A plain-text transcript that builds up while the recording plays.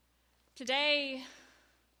Today,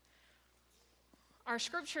 our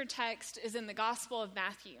scripture text is in the Gospel of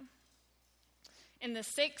Matthew, in the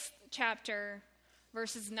 6th chapter,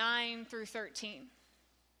 verses 9 through 13,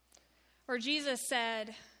 where Jesus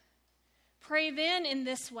said, "Pray then in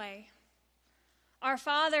this way, Our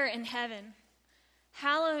Father in heaven,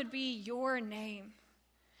 hallowed be your name.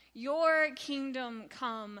 Your kingdom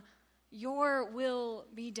come, your will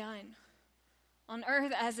be done, on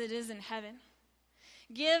earth as it is in heaven.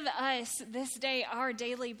 Give us this day our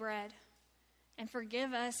daily bread, and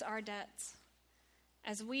forgive us our debts,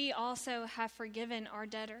 as we also have forgiven our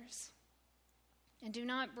debtors. And do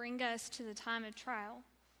not bring us to the time of trial,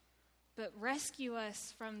 but rescue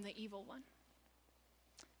us from the evil one."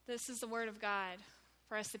 This is the word of God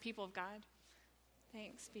for us, the people of God.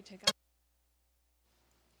 Thanks be to God.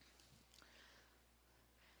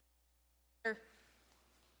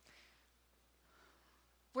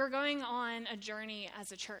 We're going on a journey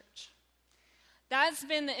as a church. That's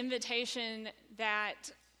been the invitation that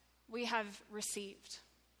we have received,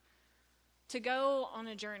 to go on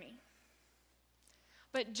a journey.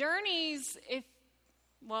 But journeys,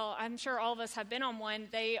 I'm sure all of us have been on one,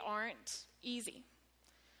 they aren't easy.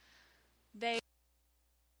 They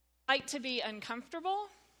like to be uncomfortable.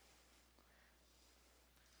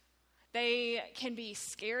 They can be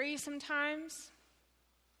scary sometimes.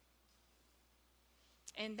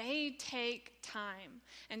 And they take time.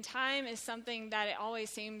 And time is something that it always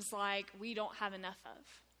seems like we don't have enough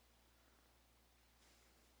of.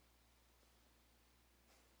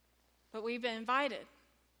 But we've been invited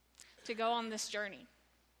to go on this journey.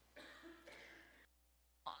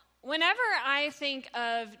 Whenever I think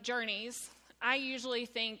of journeys, I usually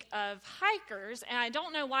think of hikers. And I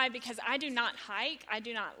don't know why, because I do not hike. I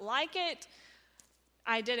do not like it.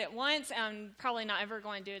 I did it once, and I'm probably not ever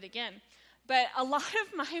going to do it again. But a lot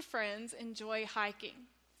of my friends enjoy hiking.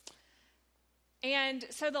 And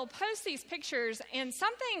so they'll post these pictures, and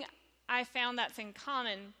something I found that's in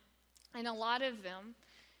common in a lot of them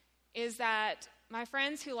is that my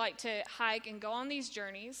friends who like to hike and go on these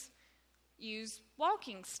journeys use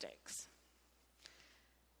walking sticks.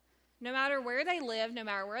 No matter where they live, no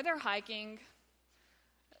matter where they're hiking,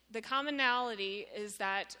 the commonality is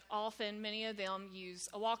that often many of them use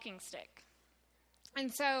a walking stick.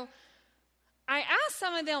 And so I asked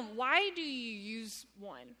some of them, why do you use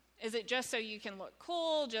one? Is it just so you can look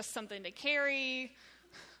cool, just something to carry?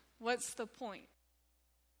 What's the point?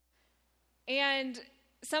 And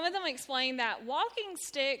some of them explained that walking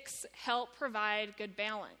sticks help provide good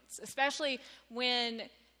balance, especially when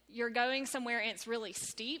you're going somewhere and it's really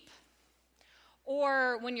steep,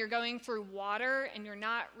 or when you're going through water and you're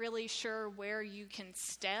not really sure where you can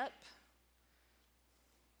step.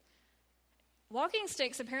 Walking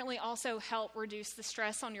sticks apparently also help reduce the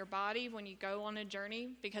stress on your body when you go on a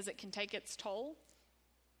journey, because it can take its toll.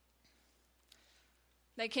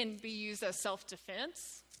 They can be used as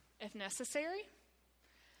self-defense if necessary.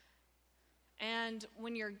 And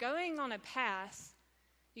when you're going on a path,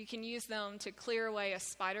 you can use them to clear away a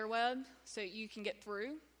spider web so you can get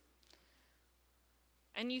through.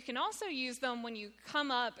 And you can also use them when you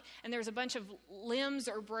come up and there's a bunch of limbs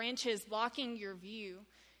or branches blocking your view.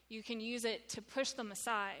 You can use it to push them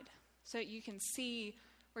aside so that you can see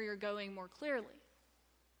where you're going more clearly.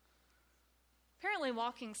 Apparently,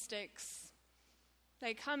 walking sticks,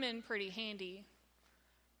 they come in pretty handy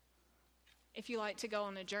if you like to go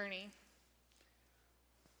on a journey.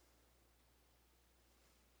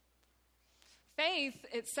 Faith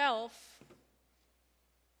itself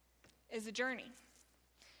is a journey.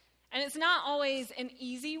 And it's not always an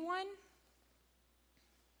easy one.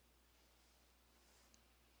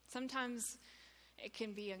 Sometimes it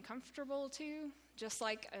can be uncomfortable too, just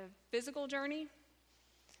like a physical journey.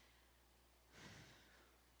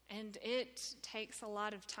 And it takes a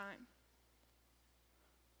lot of time.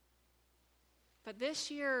 But this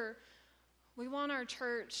year, we want our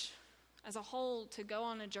church as a whole to go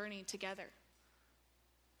on a journey together.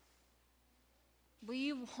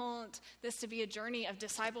 We want this to be a journey of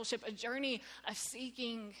discipleship, a journey of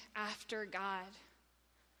seeking after God.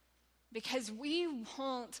 Because we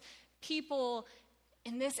want people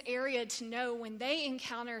in this area to know when they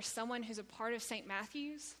encounter someone who's a part of St.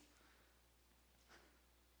 Matthew's,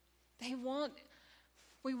 we want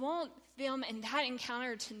them in that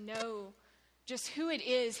encounter to know just who it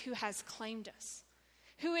is who has claimed us,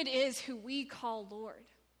 who it is who we call Lord.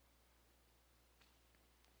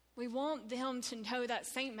 We want them to know that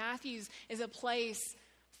St. Matthew's is a place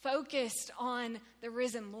focused on the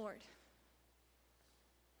risen Lord.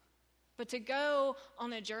 But to go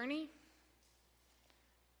on a journey,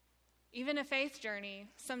 even a faith journey,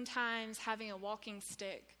 sometimes having a walking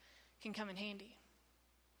stick can come in handy.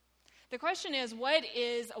 The question is, what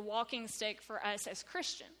is a walking stick for us as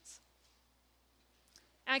Christians?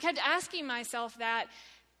 And I kept asking myself that,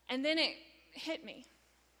 and then it hit me.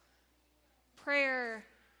 Prayer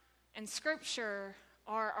and Scripture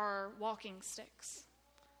are our walking sticks.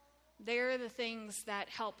 They're the things that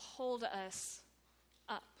help hold us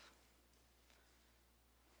up.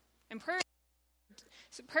 And prayer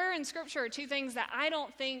and Scripture are two things that I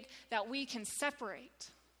don't think that we can separate.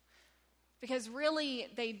 Because really,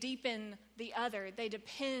 they deepen the other. They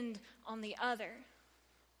depend on the other.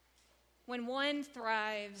 When one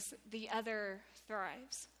thrives, the other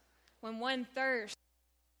thrives. When one thirsts,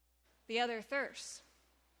 the other thirsts.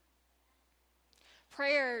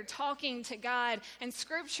 Prayer, talking to God, and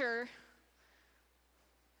Scripture,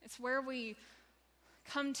 it's where we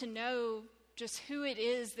come to know just who it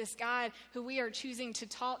is, this God who we are choosing to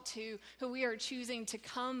talk to, who we are choosing to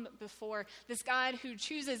come before, this God who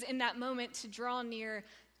chooses in that moment to draw near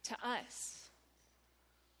to us.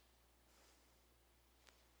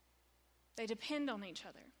 They depend on each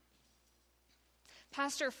other.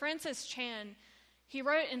 Pastor Francis Chan, he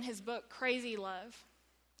wrote in his book, Crazy Love,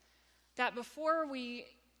 that before we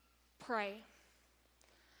pray,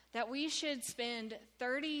 that we should spend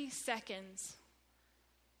 30 seconds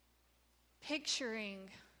picturing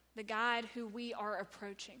the God who we are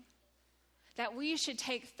approaching. That we should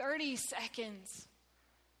take 30 seconds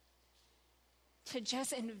to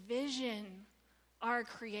just envision our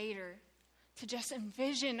Creator, to just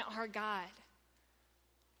envision our God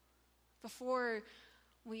before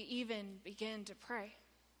we even begin to pray.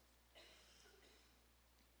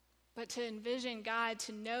 But to envision God,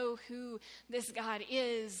 to know who this God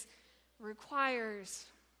is, requires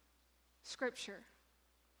Scripture.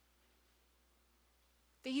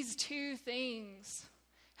 These two things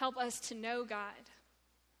help us to know God.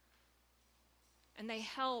 And they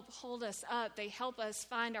help hold us up. They help us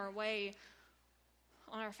find our way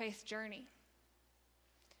on our faith journey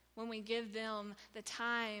when we give them the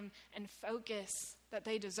time and focus that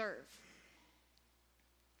they deserve.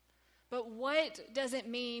 But what does it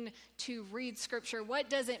mean to read Scripture? What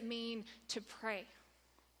does it mean to pray?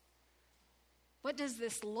 What does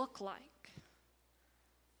this look like?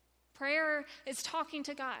 Prayer is talking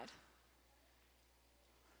to God.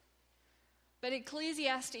 But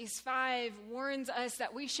Ecclesiastes 5 warns us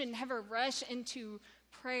that we should never rush into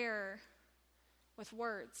prayer with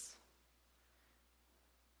words.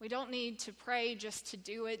 We don't need to pray just to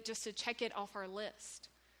do it, just to check it off our list.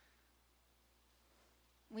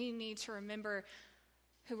 We need to remember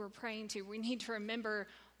who we're praying to. We need to remember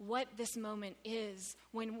what this moment is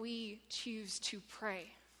when we choose to pray.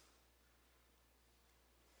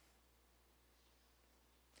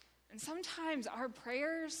 And sometimes our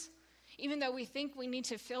prayers, even though we think we need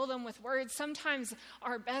to fill them with words, sometimes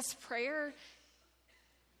our best prayer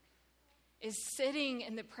is sitting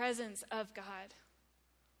in the presence of God.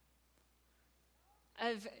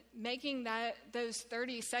 Of making those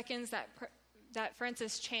 30 seconds that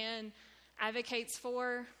Francis Chan advocates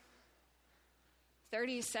for,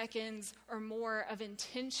 30 seconds or more of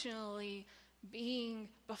intentionally being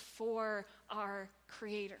before our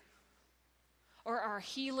Creator, or our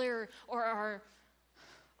healer, or our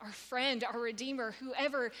friend, our Redeemer,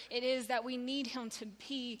 whoever it is that we need Him to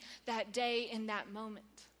be that day in that moment.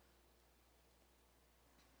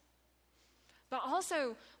 But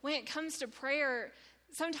also, when it comes to prayer,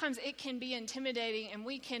 sometimes it can be intimidating, and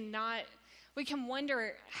we can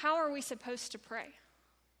wonder, how are we supposed to pray?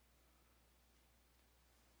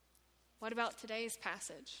 What about today's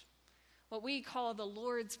passage? What we call the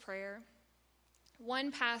Lord's Prayer.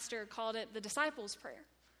 One pastor called it the disciples' prayer,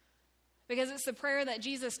 because it's the prayer that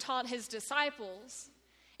Jesus taught His disciples.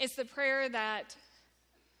 It's the prayer that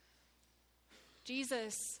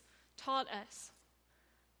Jesus taught us,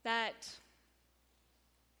 that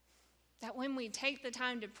when we take the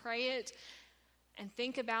time to pray it and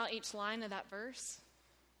think about each line of that verse,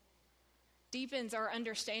 deepens our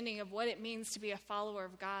understanding of what it means to be a follower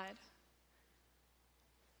of God,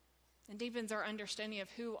 and deepens our understanding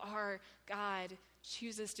of who our God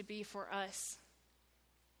chooses to be for us.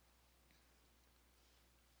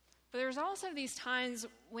 But there's also these times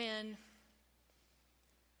when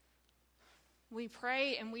we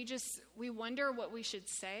pray and we wonder what we should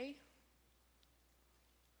say.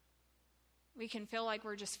 We can feel like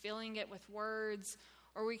we're just filling it with words,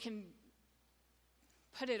 or we can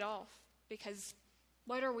put it off, because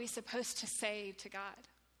what are we supposed to say to God?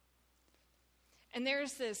 And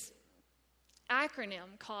there's this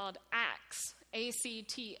acronym called ACTS,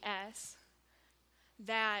 A-C-T-S,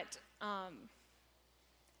 that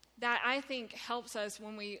that I think helps us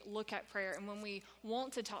when we look at prayer and when we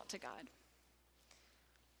want to talk to God.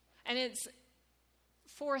 And it's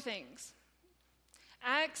 4 things.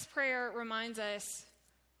 Acts prayer reminds us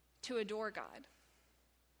to adore God,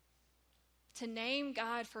 to name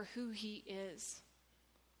God for who he is,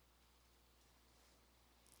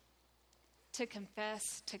 to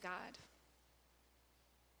confess to God,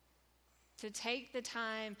 to take the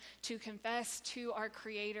time to confess to our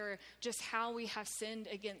Creator just how we have sinned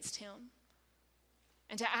against him,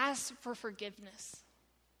 and to ask for forgiveness,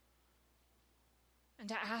 and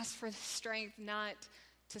to ask for the strength not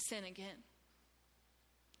to sin again.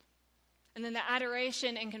 And then the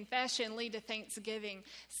adoration and confession lead to thanksgiving,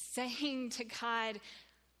 saying to God,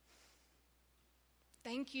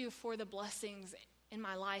 thank you for the blessings in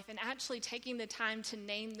my life, and actually taking the time to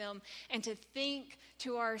name them and to think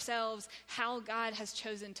to ourselves how God has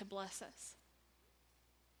chosen to bless us.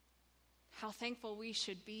 How thankful we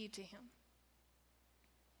should be to him.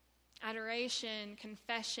 Adoration,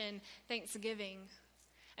 confession, thanksgiving,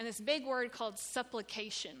 and this big word called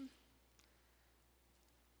supplication,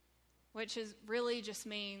 which is really just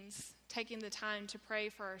means taking the time to pray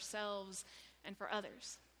for ourselves and for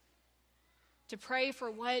others. To pray for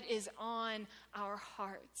what is on our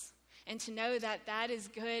hearts, and to know that that is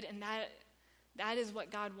good, and that is what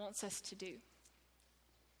God wants us to do.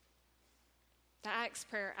 The Acts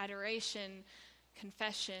prayer: adoration,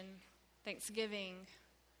 confession, thanksgiving,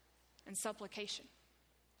 and supplication.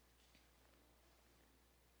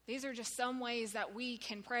 These are just some ways that we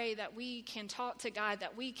can pray, that we can talk to God,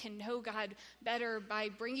 that we can know God better by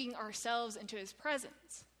bringing ourselves into his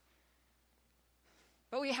presence.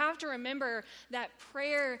 But we have to remember that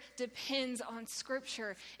prayer depends on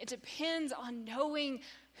Scripture. It depends on knowing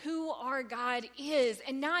who our God is,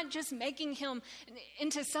 and not just making him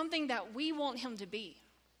into something that we want him to be.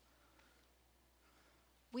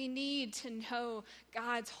 We need to know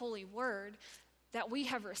God's holy word that we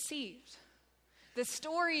have received, the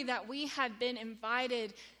story that we have been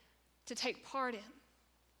invited to take part in,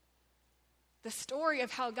 the story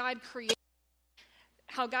of how God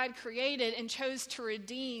created and chose to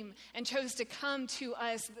redeem and chose to come to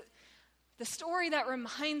us. The story that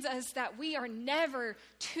reminds us that we are never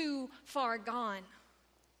too far gone.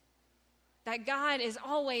 That God is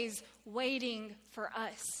always waiting for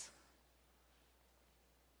us.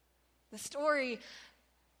 The story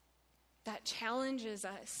that challenges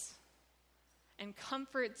us and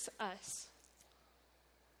comforts us.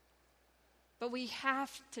 But we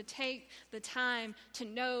have to take the time to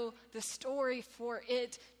know the story for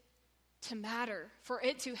it to matter, for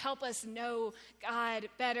it to help us know God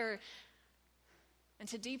better, and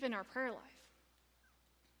to deepen our prayer life.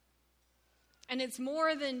 And it's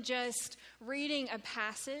more than just reading a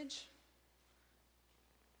passage.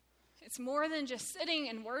 It's more than just sitting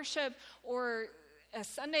in worship or a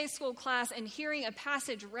Sunday school class and hearing a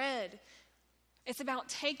passage read. It's about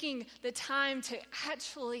taking the time to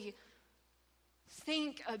actually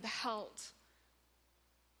think about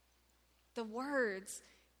the words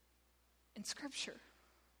in Scripture.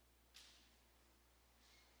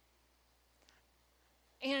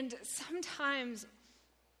 And sometimes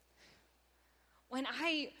when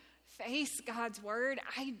I face God's word,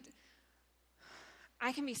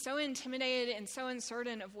 I can be so intimidated and so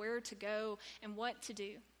uncertain of where to go and what to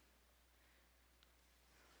do.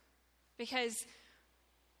 Because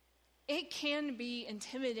it can be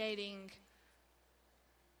intimidating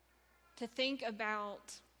to think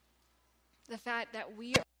about the fact that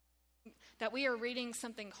we are reading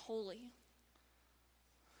something holy.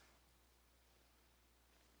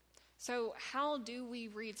 So how do we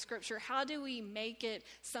read Scripture? How do we make it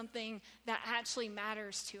something that actually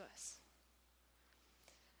matters to us?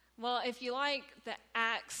 Well, if you like the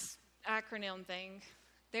ACTS acronym thing,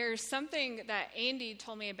 there's something that Andy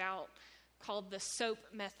told me about called the SOAP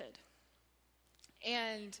method.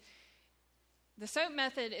 And the SOAP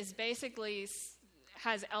method is basically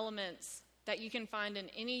has elements that you can find in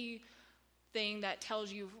anything that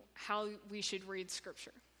tells you how we should read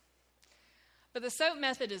Scripture. But the SOAP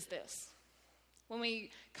method is this. When we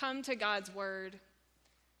come to God's word,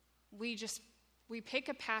 we pick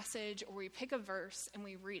a passage or we pick a verse and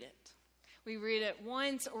we read it. We read it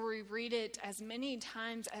once or we read it as many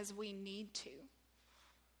times as we need to.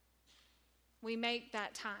 We make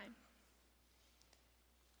that time.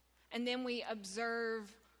 And then we observe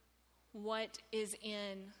what is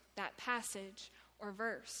in that passage or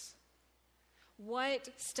verse. What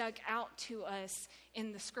stuck out to us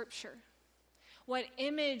in the Scripture? What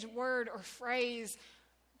image, word, or phrase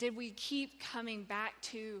did we keep coming back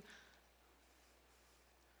to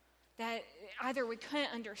that either we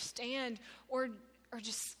couldn't understand or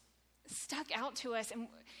just stuck out to us, and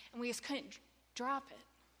we just couldn't drop it.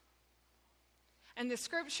 And the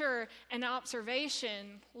scripture and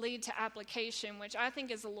observation lead to application, which I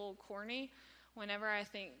think is a little corny whenever I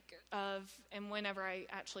think of, and whenever I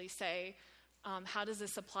actually say, how does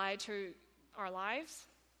this apply to our lives?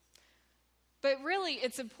 But really,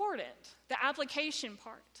 it's important, the application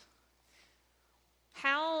part.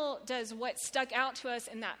 How does what stuck out to us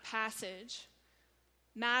in that passage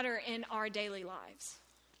matter in our daily lives?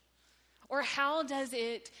 Or how does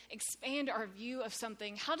it expand our view of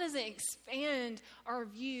something? How does it expand our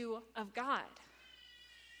view of God?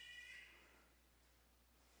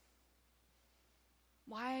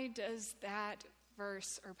 Why does that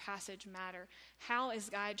verse or passage matter? How is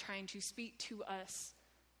God trying to speak to us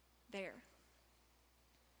there?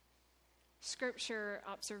 Scripture,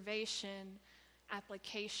 observation,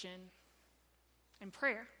 application, and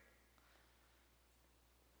prayer.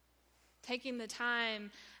 Taking the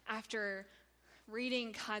time after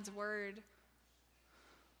reading God's word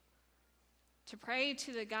to pray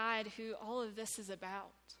to the God who all of this is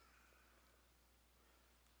about.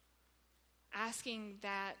 Asking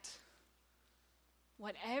that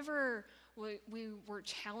whatever we were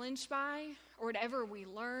challenged by, or whatever we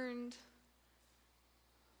learned,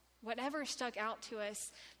 whatever stuck out to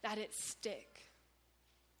us, that it stick.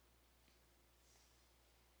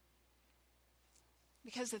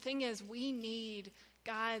 Because the thing is, we need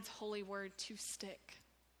God's holy word to stick.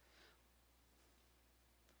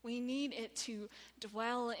 We need it to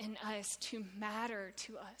dwell in us, to matter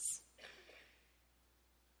to us.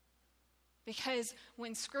 Because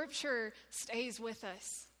when scripture stays with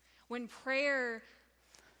us, when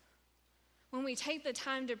we take the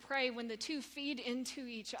time to pray, when the two feed into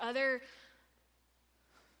each other,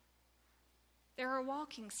 they're a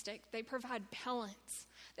walking stick. They provide balance.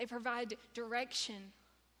 They provide direction.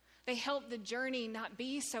 They help the journey not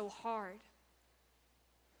be so hard.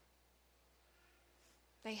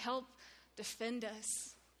 They help defend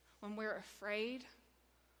us when we're afraid.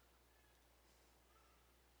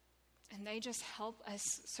 And they just help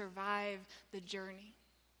us survive the journey.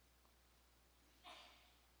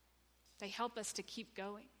 They help us to keep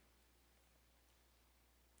going.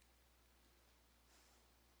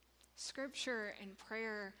 Scripture and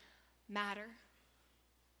prayer matter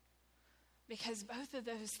because both of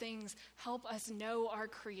those things help us know our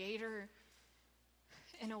Creator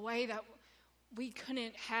in a way that we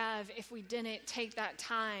couldn't have if we didn't take that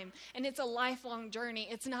time. And it's a lifelong journey.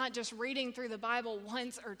 It's not just reading through the Bible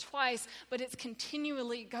once or twice, but it's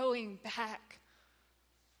continually going back.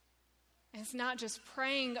 And it's not just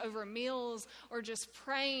praying over meals or just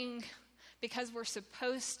praying because we're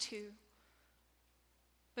supposed to.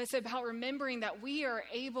 But it's about remembering that we are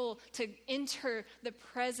able to enter the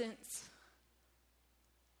presence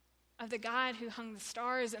of the God who hung the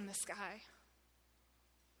stars in the sky.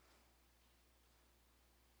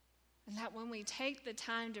 And that when we take the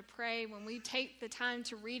time to pray, when we take the time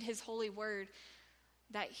to read his holy word,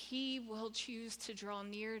 that he will choose to draw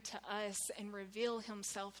near to us and reveal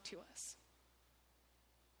himself to us.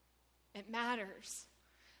 It matters.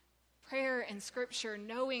 Prayer and scripture,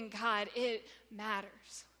 knowing God, it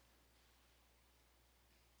matters.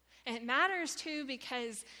 And it matters too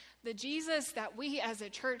because the Jesus that we as a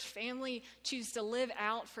church family choose to live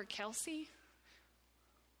out for Kelsey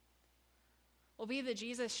will be the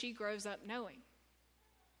Jesus she grows up knowing.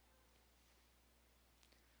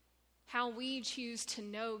 How we choose to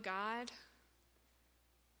know God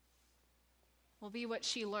will be what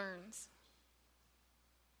she learns.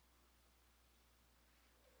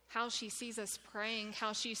 How she sees us praying,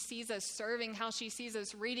 how she sees us serving, how she sees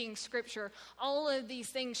us reading scripture. All of these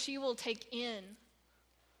things she will take in.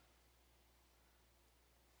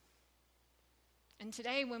 And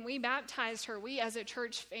today when we baptized her, we as a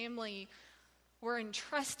church family were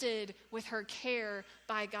entrusted with her care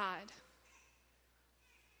by God.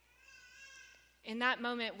 In that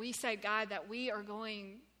moment, we said, God, that we are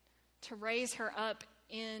going to raise her up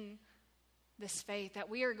in this faith, that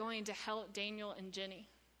we are going to help Daniel and Jenny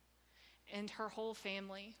and her whole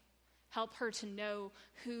family, help her to know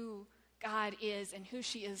who God is and who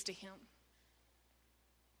she is to him.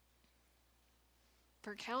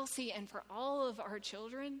 For Kelsey and for all of our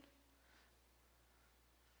children,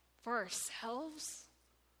 for ourselves,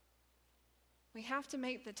 we have to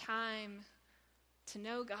make the time to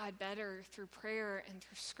know God better through prayer and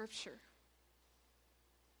through scripture.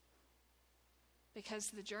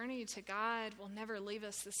 Because the journey to God will never leave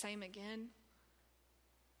us the same again.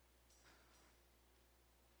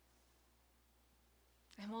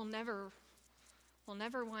 And we'll never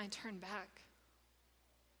want to turn back.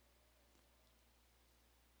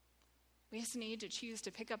 We just need to choose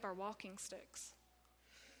to pick up our walking sticks.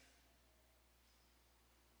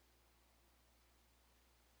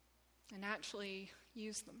 And actually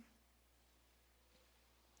use them.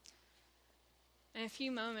 In a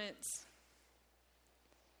few moments,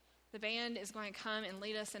 the band is going to come and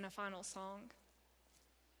lead us in a final song.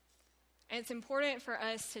 And it's important for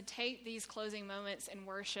us to take these closing moments in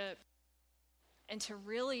worship and to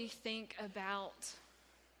really think about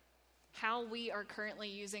how we are currently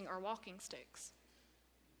using our walking sticks.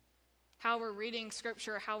 How we're reading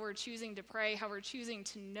Scripture, how we're choosing to pray, how we're choosing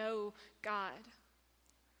to know God.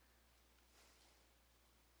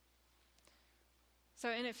 So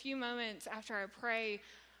in a few moments after I pray,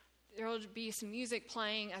 there will be some music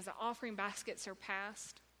playing as the offering baskets are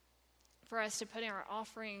passed for us to put in our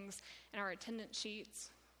offerings and our attendance sheets.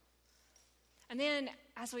 And then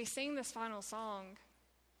as we sing this final song,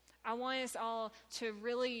 I want us all to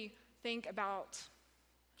really think about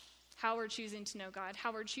how we're choosing to know God,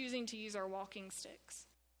 how we're choosing to use our walking sticks.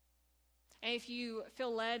 And if you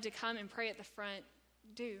feel led to come and pray at the front,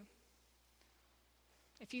 do.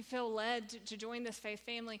 If you feel led to join this faith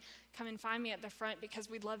family, come and find me at the front because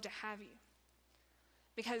we'd love to have you.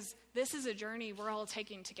 Because this is a journey we're all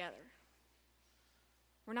taking together.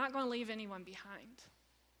 We're not going to leave anyone behind.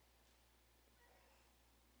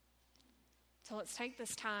 So let's take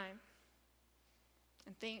this time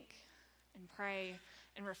and think and pray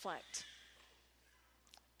and reflect.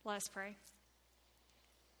 Let us pray.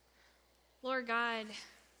 Lord God,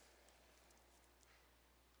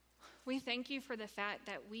 we thank you for the fact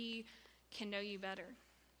that we can know you better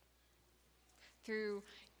through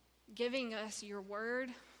giving us your word,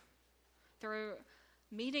 through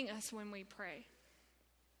meeting us when we pray.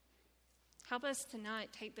 Help us to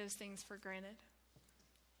not take those things for granted,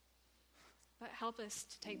 but help us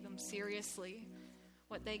to take them seriously,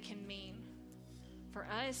 what they can mean for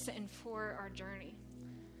us and for our journey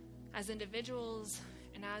as individuals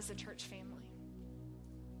and as a church family.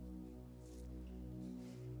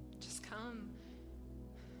 Just come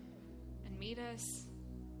and meet us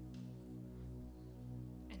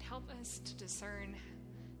and help us to discern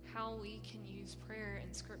how we can use prayer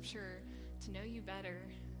and Scripture to know you better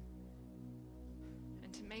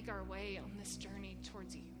and to make our way on this journey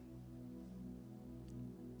towards you.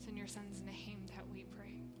 It's in your Son's name that we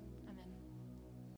pray.